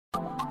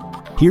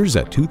Here's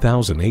a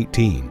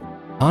 2018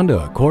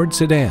 Honda Accord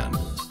sedan.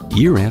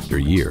 Year after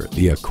year,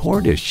 the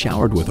Accord is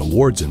showered with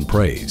awards and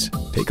praise.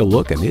 Take a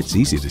look and it's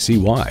easy to see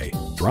why.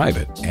 Drive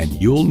it and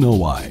you'll know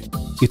why.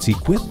 It's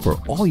equipped for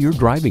all your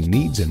driving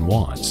needs and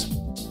wants.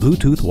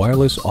 Bluetooth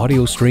wireless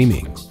audio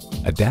streaming,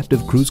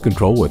 adaptive cruise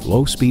control with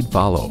low-speed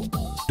follow,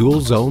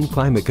 dual zone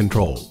climate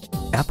control,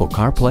 Apple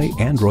CarPlay,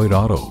 Android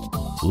Auto,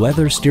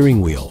 leather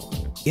steering wheel,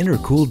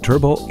 intercooled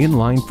turbo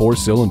inline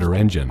 4-cylinder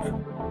engine,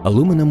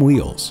 aluminum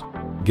wheels,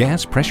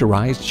 gas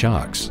pressurized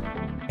shocks,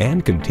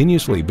 and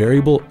continuously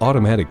variable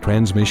automatic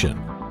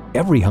transmission.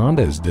 Every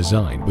Honda is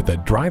designed with the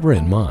driver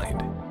in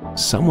mind.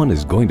 Someone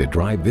is going to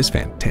drive this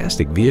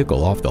fantastic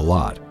vehicle off the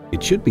lot.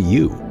 It should be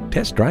you.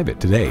 Test drive it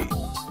today.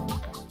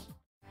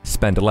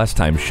 Spend less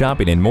time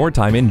shopping and more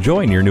time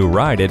enjoying your new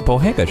ride at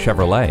Pohanka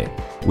Chevrolet.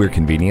 We're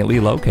conveniently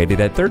located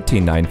at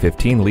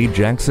 13915 Lee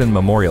Jackson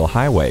Memorial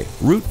Highway,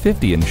 Route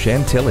 50 in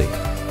Chantilly.